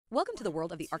Welcome to the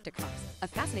world of the Arctic fox, a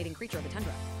fascinating creature of the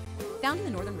tundra. Found in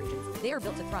the northern regions, they are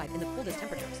built to thrive in the coldest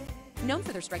temperatures. Known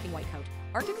for their striking white coat,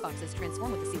 Arctic foxes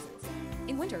transform with the seasons.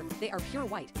 In winter, they are pure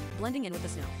white, blending in with the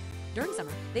snow. During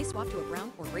summer, they swap to a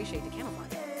brown or gray shade to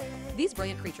camouflage. These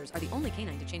brilliant creatures are the only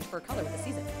canine to change fur color with the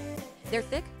season. Their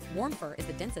thick, warm fur is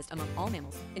the densest among all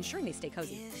mammals, ensuring they stay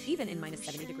cozy, even in minus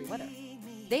 70-degree weather.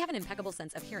 They have an impeccable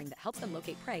sense of hearing that helps them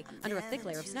locate prey under a thick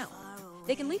layer of snow.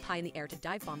 They can leap high in the air to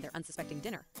dive bomb their unsuspecting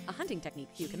dinner, a hunting technique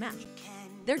few can match.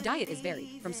 Their diet is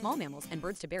varied, from small mammals and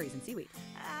birds to berries and seaweed.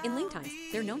 In lean times,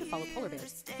 they're known to follow polar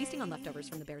bears, feasting on leftovers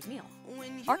from the bear's meal.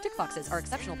 Arctic foxes are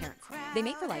exceptional parents. They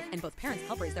mate for life, and both parents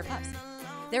help raise their pups.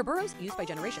 Their burrows, used by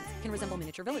generations, can resemble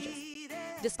miniature villages.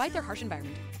 Despite their harsh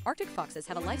environment, Arctic foxes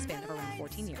have a lifespan of around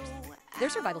 14 years. Their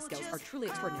survival skills are truly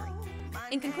extraordinary.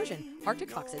 In conclusion, Arctic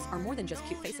foxes are more than just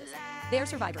cute faces. They are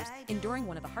survivors, enduring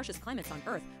one of the harshest climates on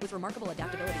Earth with remarkable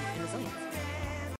adaptability and resilience.